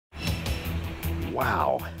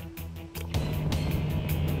Wow.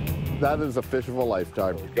 That is a fish of a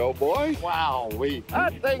lifetime. Go, boy. Wow,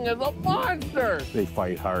 that thing is a monster. They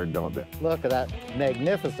fight hard, don't they? Look at that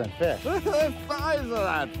magnificent fish. Look at the size of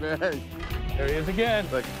that fish. There he is again.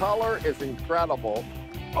 The color is incredible.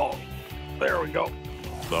 Oh, there we go.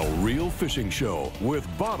 The Real Fishing Show with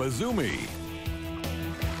Bob Azumi.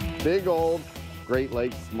 Big old Great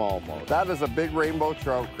Lakes smallmouth. That is a big rainbow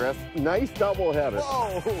trout, Chris. Nice double-header.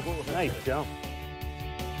 Whoa, nice jump.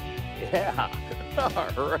 Yeah,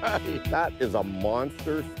 all right. That is a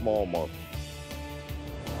monster smallmouth.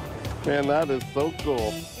 Man, that is so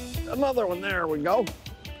cool. Another one, there we go.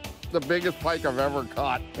 The biggest pike I've ever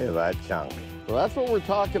caught. Look at that chunk. So that's what we're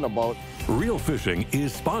talking about. Real Fishing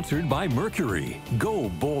is sponsored by Mercury, Go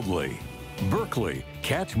Boldly, Berkeley,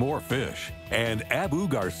 Catch More Fish, and Abu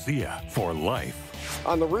Garcia for life.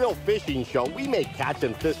 On the Real Fishing Show, we make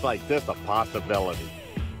catching fish like this a possibility.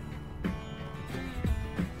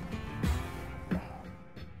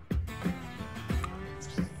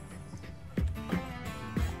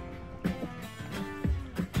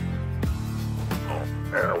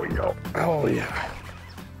 There we go. Oh, yeah.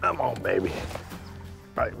 Come on, baby.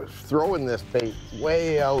 I was throwing this bait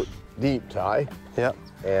way out deep, Ty. Yep.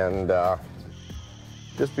 And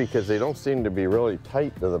just because they don't seem to be really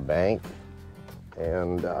tight to the bank,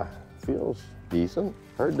 and feels decent.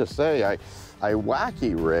 Hard to say. I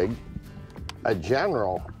wacky rigged a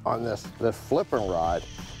general on this flipping rod.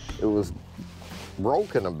 It was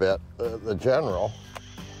broken a bit, the general.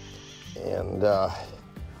 And I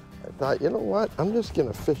thought, you know what? I'm just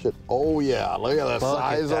gonna fish it. Oh yeah, look at the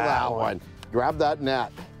size of that one. Grab that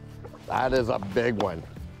net. That is a big one.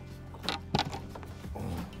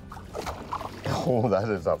 Oh, that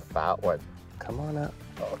is a fat one. Come on up.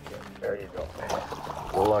 Okay, there you go.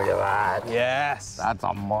 Look at that. Yes. That's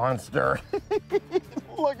a monster.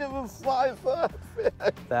 Look at the size of that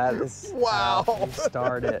fish. That is wow. How you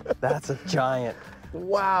start it. That's a giant.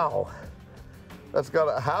 Wow. That's got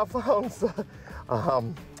a ½ ounce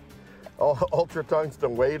ultra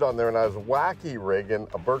tungsten weight on there, and I was wacky rigging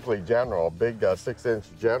a Berkeley General, a big 6-inch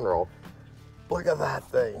General. Look at that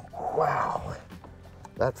thing. Wow.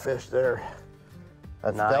 That fish there.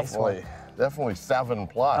 That's nice definitely 7+,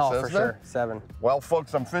 oh, isn't for sure, it? 7. Well,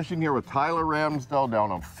 folks, I'm fishing here with Tyler Ramsdell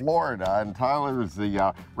down in Florida, and Tyler is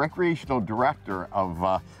the recreational director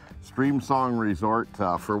of Streamsong Resort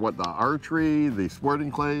for what, the archery, the sporting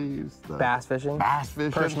clays? The bass fishing. Bass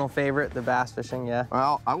fishing. Personal favorite, the bass fishing, yeah.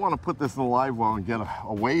 Well, I want to put this in the live well and get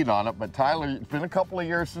a weight on it, but Tyler, it's been a couple of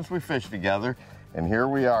years since we fished together, and here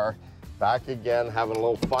we are, back again, having a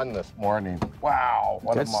little fun this morning. Wow,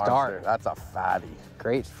 what Good a monster. start. That's a fatty.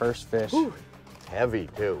 Great first fish. Whew. Heavy,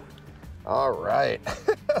 too. All right,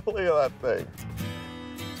 look at that thing.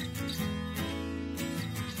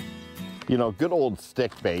 You know, good old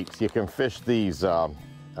stick baits. You can fish these, you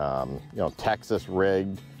know, Texas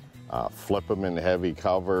rigged, flip them in heavy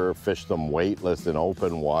cover, fish them weightless in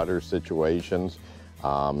open water situations. In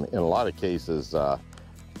a lot of cases,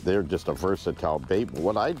 they're just a versatile bait. But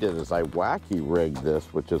what I did is I wacky rigged this,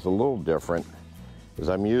 which is a little different, is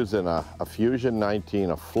I'm using a Fusion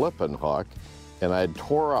 19, a flipping hook, and I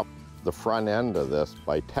tore up the front end of this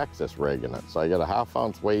by Texas rigging it. So I got a ½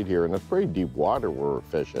 ounce weight here, and it's pretty deep water where we're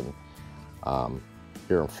fishing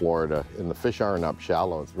here in Florida. And the fish aren't up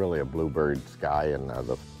shallow. It's really a bluebird sky, and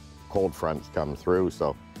the cold fronts come through.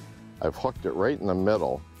 So I've hooked it right in the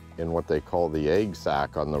middle in what they call the egg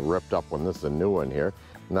sac on the ripped up one. This is a new one here.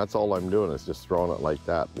 And that's all I'm doing is just throwing it like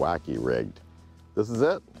that, wacky rigged. This is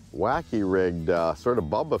it, wacky rigged, sort of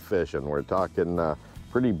bubba fishing. We're talking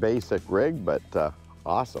pretty basic rig, but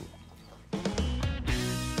awesome.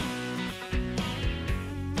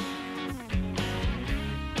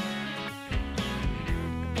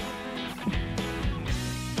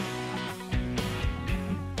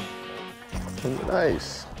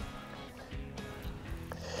 Nice.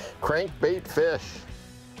 Crankbait fish.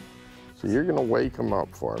 So you're gonna wake them up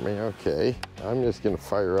for me, okay? I'm just gonna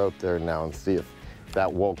fire out there now and see if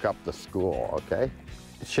that woke up the school, okay?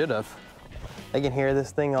 It should have. I can hear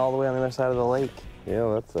this thing all the way on the other side of the lake.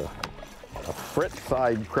 Yeah, that's a frit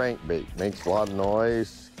side crankbait. Makes a lot of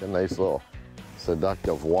noise, got a nice little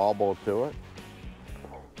seductive wobble to it.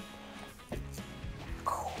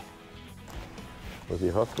 Was he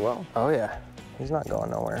hooked well? Oh yeah, he's not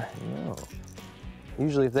going nowhere. No.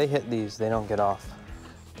 Usually if they hit these, they don't get off.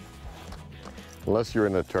 Unless you're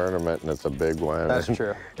in a tournament and it's a big one. That's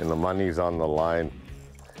true. And the money's on the line.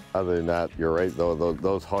 Other than that, you're right, though,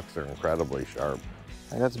 those hooks are incredibly sharp.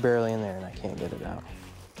 That's barely in there and I can't get it out.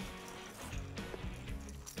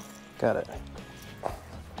 Got it.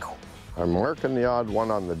 I'm marking the odd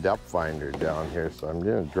one on the depth finder down here, so I'm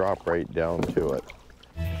gonna drop right down to it.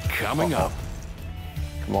 Coming up.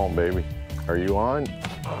 Come on, baby. Are you on?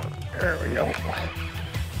 There we go.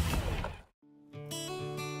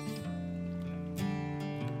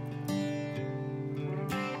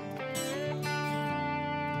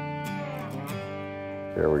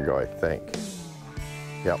 There we go, I think.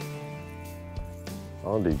 Yep.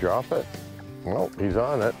 Oh, did he drop it? Nope, he's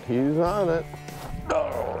on it. He's on it.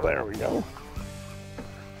 Oh, there we go.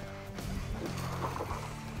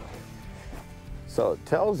 So it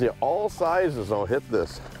tells you all sizes will hit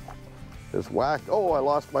this whack. Oh, I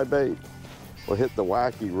lost my bait. Will hit the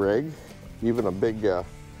wacky rig. Even a big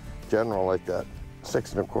general like that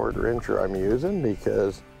 6 1/4 incher I'm using,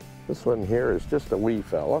 because this one here is just a wee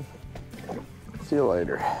fella. See you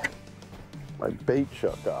later. My bait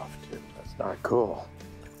shook off too. That's not cool.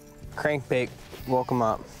 Crankbait woke him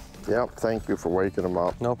up. Yep, thank you for waking him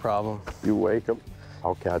up. No problem. You wake him,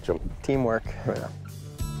 I'll catch him. Teamwork. Yeah.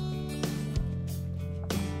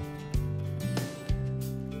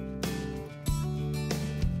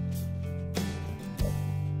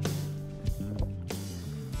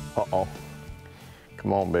 Uh-oh.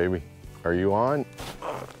 Come on, baby. Are you on?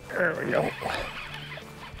 There we go.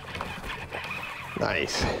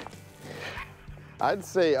 Nice. I'd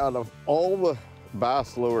say out of all the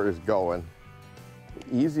bass lures going,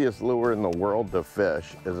 the easiest lure in the world to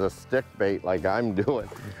fish is a stick bait like I'm doing.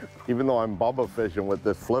 Even though I'm bubba fishing with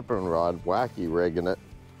this flipping rod, wacky rigging it,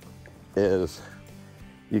 is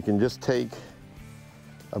you can just take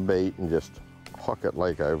a bait and just hook it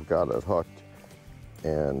like I've got it hooked.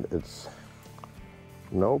 And it's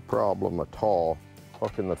no problem at all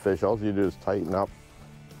hooking the fish. All you do is tighten up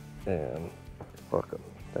and hook them.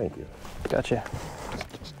 Thank you. Gotcha.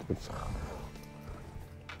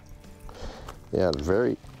 Yeah, it's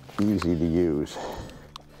very easy to use.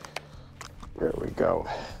 There we go.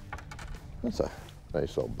 That's a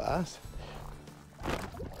nice little bass.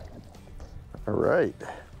 All right.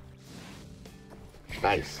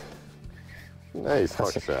 Nice. Nice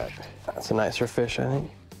hook set. That's a nicer fish, I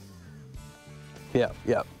think. Yep,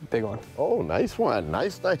 yep, big one. Oh, nice one.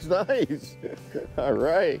 Nice, nice, nice. All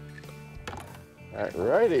right. All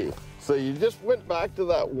righty. So you just went back to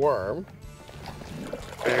that worm.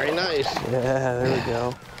 Very nice. Yeah, there we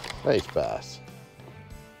go. Nice bass.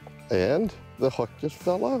 And the hook just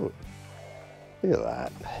fell out. Look at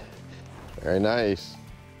that. Very nice.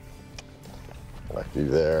 Lucky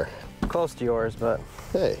there. Close to yours, but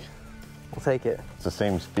Hey, we'll take it. it's the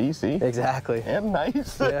same species. Exactly. And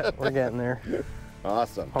nice. Yeah, we're getting there.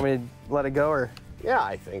 Awesome. Want me to let it go, or? Yeah,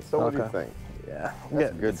 I think so. What do you Okay. think? Yeah.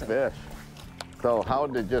 That's a good fish. So how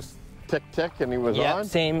did it just tick tick and he was Yeah, on?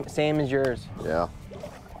 same as yours. Yeah.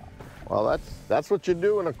 Well, that's what you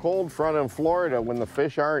do in a cold front in Florida when the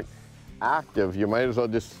fish aren't active. You might as well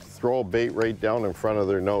just throw a bait right down in front of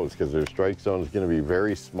their nose, because their strike zone is going to be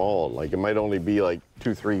very small. Like it might only be like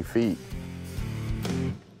 2-3 feet.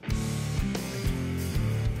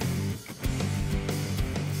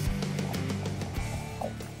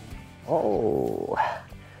 Oh,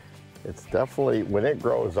 it's definitely, when it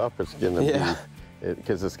grows up, it's going to be,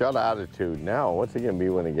 because it's got attitude now. What's it going to be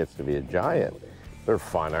when it gets to be a giant? They're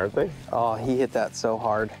fun, aren't they? Oh, he hit that so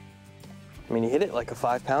hard. I mean, he hit it like a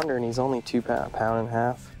 5-pounder, and he's only 2 pound and a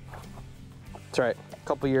half. That's right. A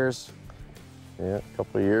couple years. Yeah, a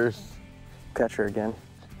couple of years. Catch her again.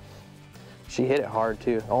 She hit it hard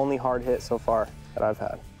too. Only hard hit so far that I've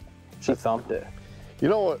had. She thumped it. You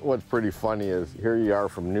know what's pretty funny is here you are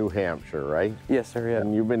from New Hampshire, right? Yes, sir. Yeah.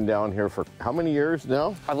 And you've been down here for how many years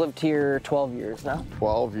now? I've lived here 12 years now.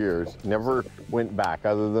 12 years. Never went back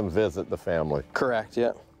other than visit the family. Correct.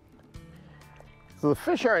 Yeah. So the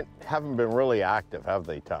fish haven't been really active, have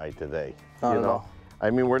they, Ty, today? Not at all. I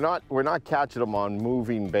mean, we're not catching them on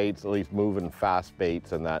moving baits, at least moving fast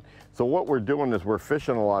baits and that. So what we're doing is we're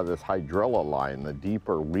fishing a lot of this hydrilla line, the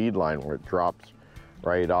deeper weed line where it drops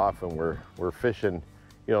right off, and we're fishing,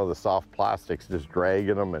 you know, the soft plastics, just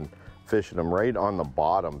dragging them and fishing them right on the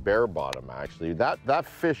bottom, bare bottom actually. That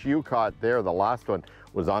fish you caught there, the last one,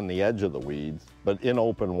 was on the edge of the weeds, but in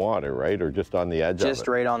open water, right? Or just on the edge of it? Just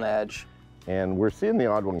right on the edge. And we're seeing the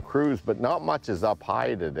odd one cruise, but not much is up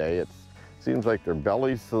high today. It seems like their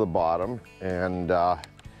belly's to the bottom, and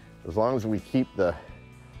as long as we keep the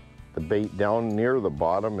bait down near the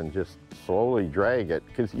bottom and just slowly drag it,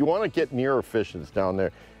 because you want to get near a fish that's down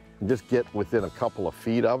there and just get within a couple of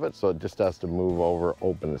feet of it, so it just has to move over,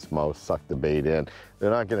 open its mouth, suck the bait in. They're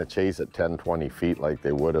not going to chase it 10, 20 feet like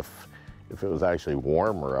they would if it was actually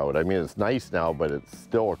warmer out. I mean, it's nice now, but it's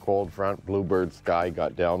still a cold front. Bluebird sky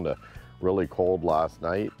got down to really cold last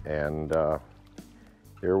night, and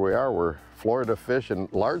here we are. We're Florida fishing.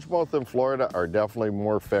 Largemouth in Florida are definitely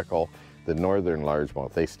more fickle than northern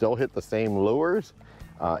largemouth. They still hit the same lures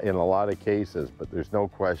in a lot of cases, but there's no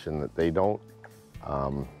question that they don't,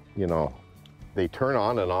 you know, they turn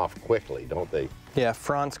on and off quickly, don't they? Yeah,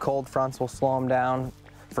 fronts, cold fronts will slow them down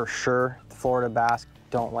for sure. The Florida bass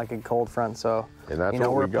don't like a cold front, so And that's you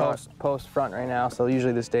know, what we we're got. post front right now, so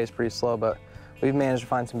usually this day is pretty slow, but we've managed to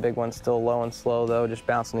find some big ones, still low and slow though, just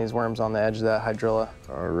bouncing these worms on the edge of that hydrilla.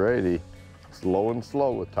 Alrighty, slow and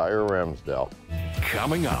slow with Tyler Ramsdell.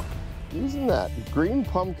 Coming up. Using that green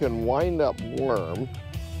pumpkin wind-up worm.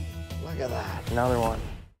 Look at that. Another one.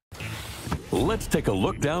 Let's take a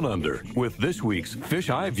look down under with this week's Fish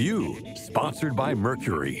Eye View, sponsored by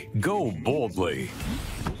Mercury. Go boldly.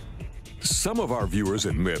 Some of our viewers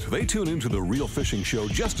admit they tune into the Real Fishing Show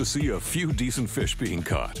just to see a few decent fish being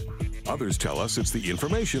caught. Others tell us it's the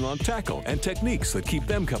information on tackle and techniques that keep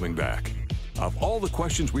them coming back. Of all the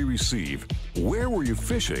questions we receive, where were you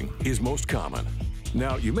fishing is most common.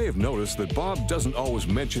 Now, you may have noticed that Bob doesn't always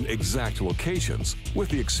mention exact locations, with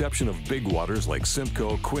the exception of big waters like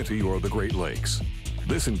Simcoe, Quinte, or the Great Lakes.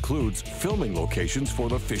 This includes filming locations for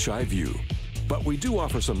the Fish Eye View. But we do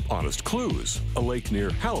offer some honest clues, a lake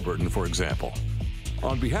near Halliburton, for example.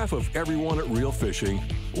 On behalf of everyone at Real Fishing,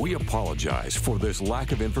 we apologize for this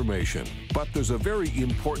lack of information, but there's a very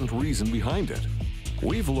important reason behind it.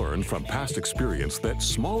 We've learned from past experience that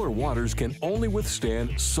smaller waters can only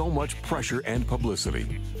withstand so much pressure and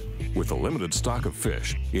publicity. With a limited stock of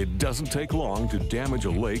fish, it doesn't take long to damage a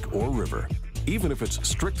lake or river. Even if it's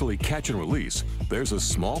strictly catch and release, there's a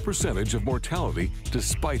small percentage of mortality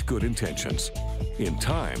despite good intentions. In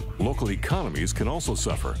time, local economies can also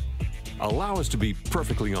suffer. Allow us to be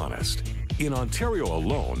perfectly honest. In Ontario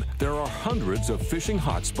alone, there are hundreds of fishing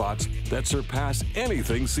hotspots that surpass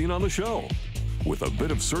anything seen on the show. With a bit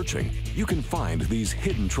of searching, you can find these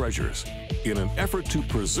hidden treasures. In an effort to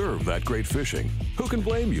preserve that great fishing, who can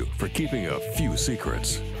blame you for keeping a few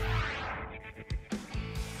secrets?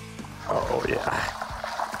 Oh yeah,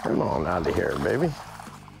 come on out of here, baby.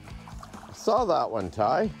 Saw that one,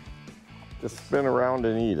 Ty. Just spin around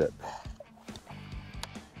and eat it.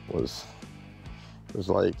 Was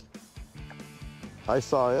like, I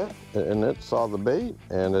saw it, and it saw the bait,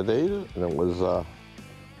 and it ate it, and it was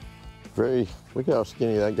very, look how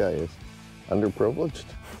skinny that guy is. Underprivileged.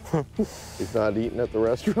 He's not eating at the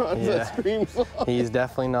restaurants at Streamsong. He's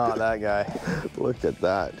definitely not that guy. Look at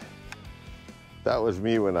that. That was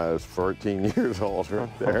me when I was 14 years old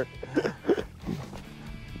right there.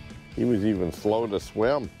 He was even slow to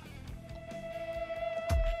swim.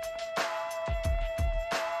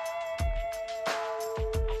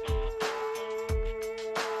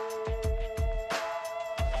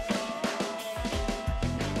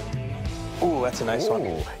 Ooh, that's a nice one.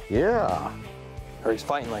 Ooh, yeah. Or he's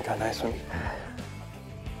fighting like a nice one.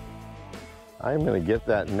 I'm gonna get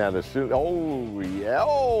that net as soon.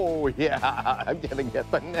 Oh yeah, I'm gonna get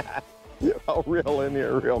the net. I'll reel in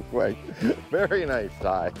here real quick. Very nice,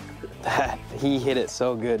 Ty. He hit it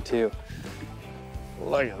so good too.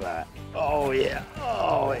 Look at that. Oh yeah,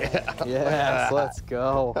 oh yeah. Yes, let's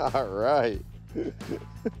go. All right.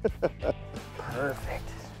 Perfect.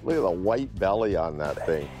 Look at the white belly on that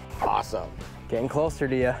thing. Awesome. Getting closer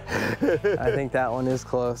to you. I think that one is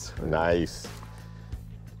close. Nice.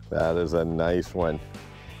 That is a nice one.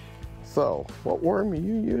 So, what worm are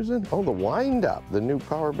you using? Oh, the wind-up, the new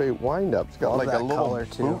power bait wind-up. It's got Love like a that little color,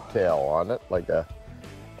 too. boot tail on it, like a,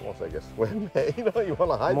 almost like a swim bait. You know, you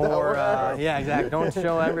want to hide that More, worm? yeah, exactly. Don't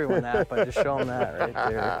show everyone that, but just show them that right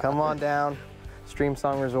there. Come on down.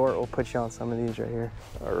 Streamsong Resort, we'll put you on some of these right here.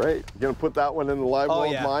 All right, you gonna put that one in the live Oh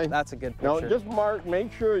well yeah, mine? that's a good picture. No, just mark,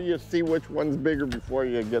 make sure you see which one's bigger before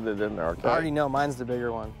you get it in there, okay? I already know mine's the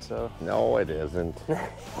bigger one, so. No, it isn't.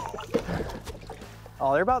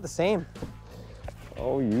 Oh, they're about the same.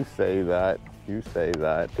 Oh, you say that, you say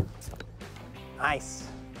that. Nice.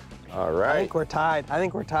 All right. I think we're tied. I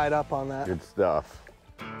think we're tied up on that. Good stuff.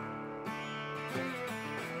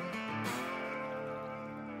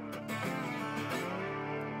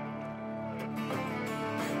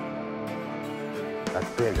 That's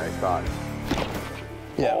big, I thought.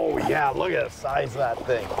 Yeah. Oh yeah, look at the size of that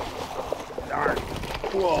thing. Darn.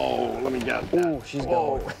 Whoa, let me get that. Ooh, she's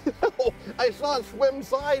Whoa. I saw it swim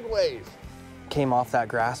sideways. Came off that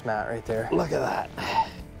grass mat right there. Look at that.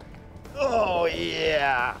 Oh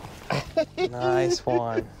yeah. Nice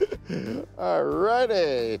one.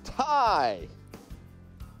 Alrighty, Ty.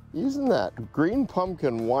 Using that green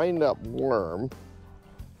pumpkin wind-up worm.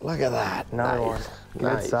 Look at that. Another Nice. one. Good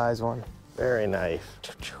Nice. size one. Very nice.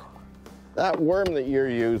 That worm that you're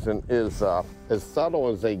using is as subtle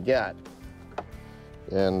as they get.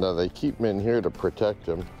 and they keep them in here to protect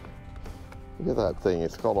them. Look at that thing.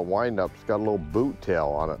 It's called a wind-up. It's got a little boot tail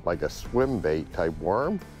on it, like a swim bait type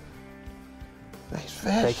worm. Nice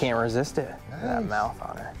fish. They can't resist it. Nice. That mouth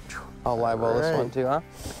on her. I'll live well this one too, huh?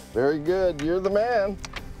 Very good. You're the man.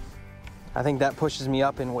 I think that pushes me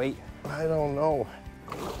up in weight. I don't know.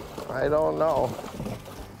 I don't know.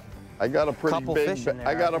 I got a pretty Couple big. fish in there,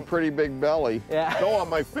 I got a pretty big belly. Yeah. Go on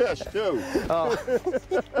my fish too. Oh.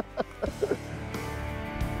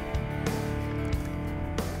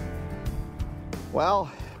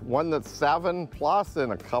 Well, one that's 7+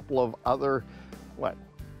 and a couple of other, what,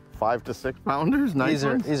 5 to 6 pounders? Nice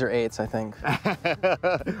ones? These are 8s, I think.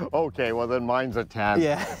 Okay, well then mine's a 10.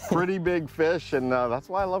 Yeah. Pretty big fish, and that's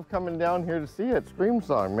why I love coming down here to see it.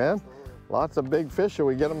 Streamsong, man. Lots of big fish. Shall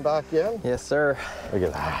we get them back in? Yes, sir. Look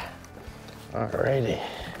at that. Alrighty.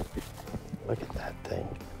 Look at that thing.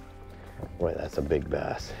 Boy, that's a big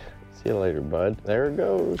bass. See you later, bud. There it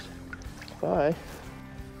goes. Bye.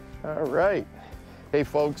 All right. Hey,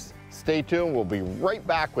 folks, stay tuned. We'll be right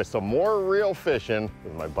back with some more real fishing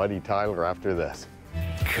with my buddy Tyler after this.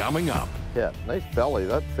 Coming up. Yeah, nice belly.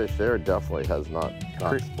 That fish there definitely has not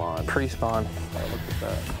spawned. Pre-spawn. Oh, look at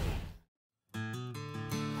that.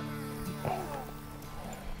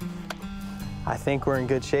 I think we're in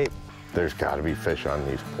good shape. There's got to be fish on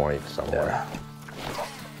these points somewhere. Yeah.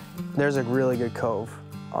 There's a really good cove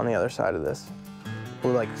on the other side of this.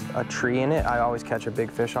 With like a tree in it, I always catch a big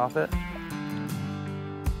fish off it.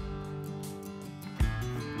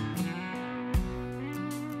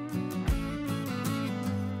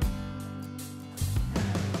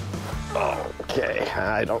 Okay,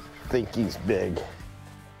 I don't think he's big.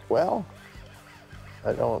 Well,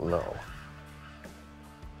 I don't know.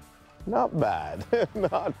 Not bad,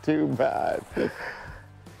 not too bad.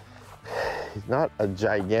 He's not a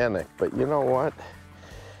gigantic, but you know what?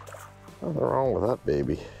 Nothing wrong with that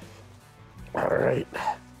baby. All right,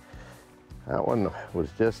 that one was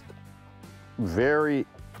just very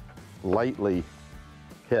lightly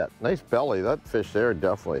hit. Nice belly. That fish there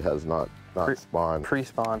definitely has not spawned.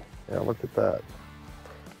 Pre-spawn. Yeah, look at that.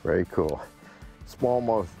 Very cool.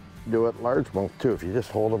 Smallmouth do it, largemouth too. If you just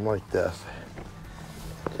hold them like this,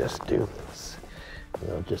 just do this, and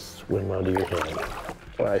they'll just swim out of your hand.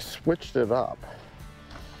 But I switched it up.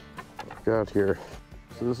 I've got here,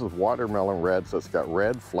 so this is watermelon red, so it's got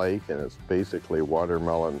red flake, and it's basically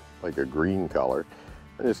watermelon, like a green color.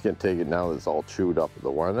 I'm just gonna take it now that it's all chewed up at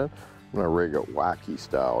the one end. I'm gonna rig it wacky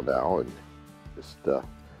style now and just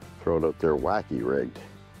throw it out there wacky rigged.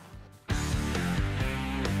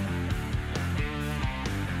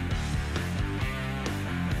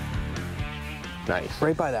 Nice.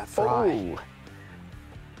 Right by that fry. Oh,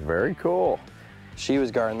 very cool. She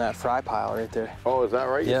was guarding that fry pile right there. Oh, is that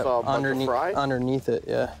right? Yep. You saw a bunch of fry? Underneath it,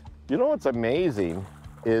 yeah. You know what's amazing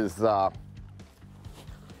is,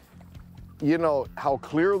 you know, how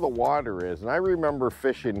clear the water is. And I remember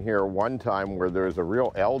fishing here one time where there was a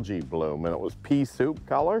real algae bloom and it was pea soup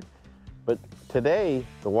color. But today,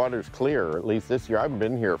 the water's clear, at least this year. I've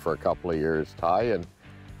been here for a couple of years, Ty, and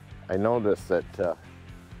I noticed that,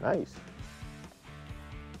 nice.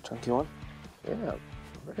 Chunky one? Yeah,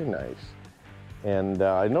 very nice. And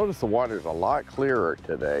I noticed the water's a lot clearer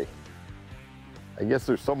today. I guess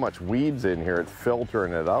there's so much weeds in here, it's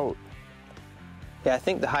filtering it out. Yeah, I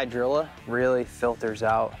think the hydrilla really filters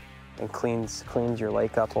out and cleans your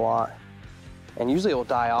lake up a lot. And usually it will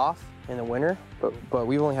die off in the winter, but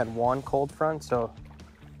we've only had one cold front, so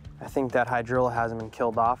I think that hydrilla hasn't been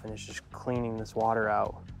killed off and it's just cleaning this water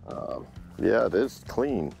out. Yeah, it is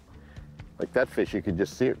clean. Like that fish, you could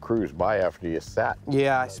just see it cruise by after you sat.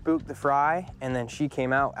 Yeah, I spooked the fry, and then she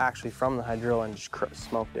came out actually from the hydrilla and just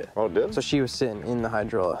smoked it. Oh, did? So she was sitting in the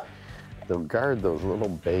hydrilla. They'll guard those little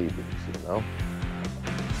babies, you know?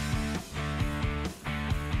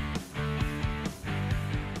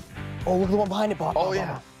 Oh, look at the one behind it, Bob. Oh,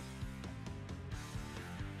 yeah.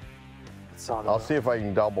 I'll see if I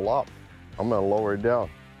can double up. I'm gonna lower it down.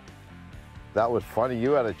 That was funny.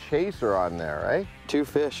 You had a chaser on there, right? 2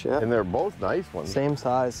 fish, yeah. And they're both nice ones. Same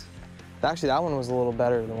size. Actually, that one was a little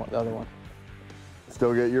better than the other one.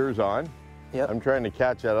 Still get yours on? Yep. I'm trying to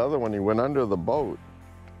catch that other one. He went under the boat.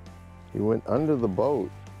 He went under the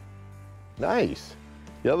boat. Nice.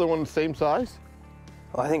 The other one the same size?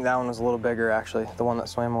 Well, I think that one was a little bigger, actually, the one that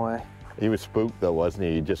swam away. He was spooked though, wasn't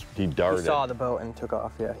he? He darted. He saw the boat and took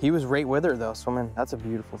off, yeah. He was right with her though, swimming. That's a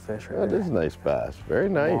beautiful fish right there. That is a nice bass. Very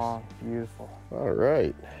nice. Long, beautiful. All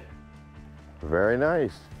right. Very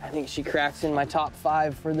nice. I think she cracks in my top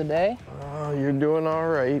 5 for the day. Oh, you're doing all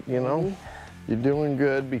right, you know? You're doing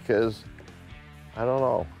good because, I don't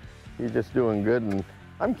know, you're just doing good. And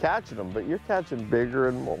I'm catching them, but you're catching bigger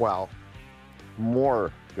and more, well,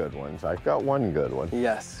 more good ones. I've got one good one.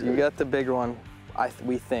 Yes, you got the bigger one.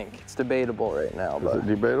 We think it's debatable right now, but Is it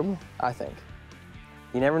debatable? I think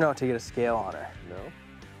you never know until you get a scale on her. No.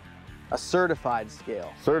 A certified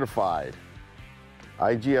scale. Certified.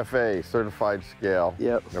 IGFA certified scale.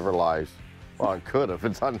 Yep. Never lies. Well, it could if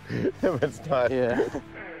it's on, if it's not. Yeah.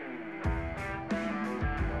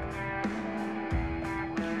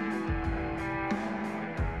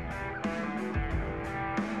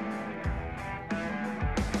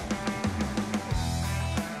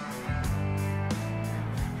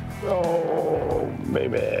 Oh,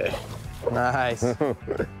 baby. Nice.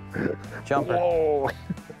 Jumper. Whoa.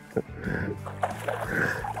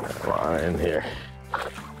 Come on in here.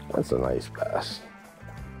 That's a nice bass.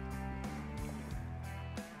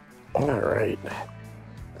 All right.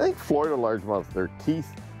 I think Florida largemouth, their teeth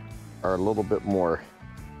are a little bit more,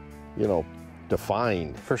 you know,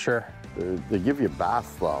 defined. For sure. They give you a bass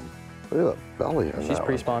thumb. Look at the belly on She's that one.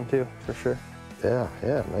 pre-spawned too, for sure. Yeah,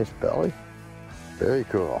 yeah, nice belly. Very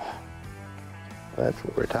cool. That's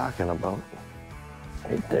what we're talking about.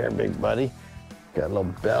 Right there, big buddy. Got a little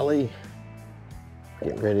belly.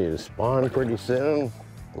 Getting ready to spawn pretty soon.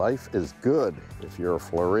 Life is good if you're a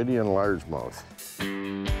Floridian largemouth.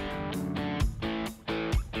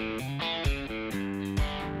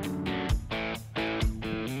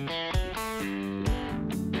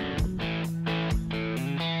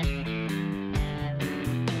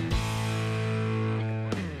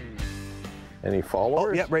 Any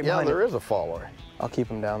followers? Oh, yep, right yeah, behind there it. is a follower. I'll keep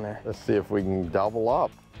them down there. Let's see if we can double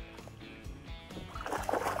up.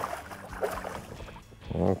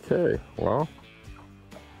 Okay, well,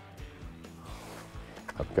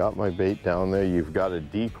 I've got my bait down there. You've got a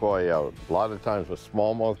decoy out. A lot of times with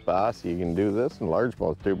smallmouth bass, you can do this, and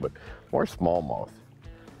largemouth too, but more smallmouth.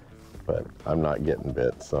 But I'm not getting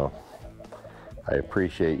bit, so I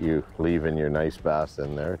appreciate you leaving your nice bass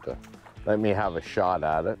in there to let me have a shot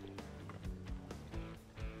at it.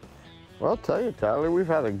 Well, I'll tell you, Tyler, we've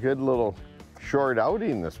had a good little short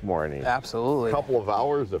outing this morning. Absolutely. A couple of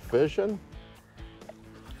hours of fishing.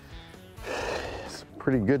 Some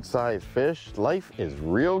pretty good sized fish. Life is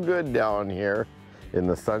real good down here in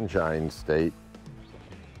the Sunshine State.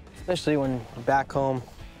 Especially when back home,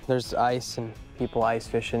 there's ice and people ice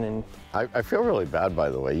fishing and... I feel really bad,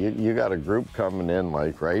 by the way. You got a group coming in,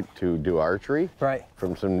 like, right, to do archery? Right.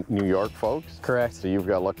 From some New York folks? Correct. So you've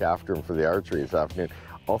got to look after them for the archery this afternoon.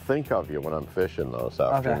 I'll think of you when I'm fishing this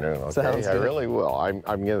afternoon, okay? Sounds I good. really will. I'm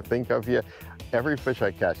going to think of you. Every fish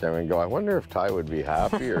I catch, I'm going to go, I wonder if Ty would be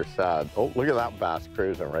happy or sad. Oh, look at that bass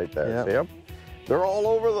cruising right there. Yep. See him? They're all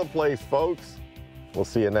over the place, folks. We'll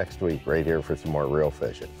see you next week right here for some more real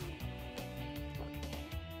fishing.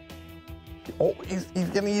 Oh, he's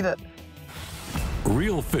going to eat it.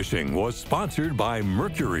 Real Fishing was sponsored by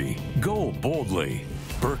Mercury, Go Boldly,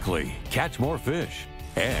 Berkeley, Catch More Fish,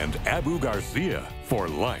 and Abu Garcia for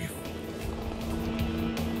life.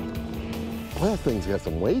 Well, that thing's got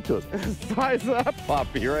some weight to it. Size of that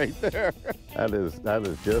puppy right there. That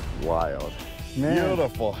is just wild. Man.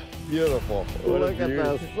 Beautiful, beautiful. Look at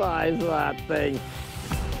the size of that thing.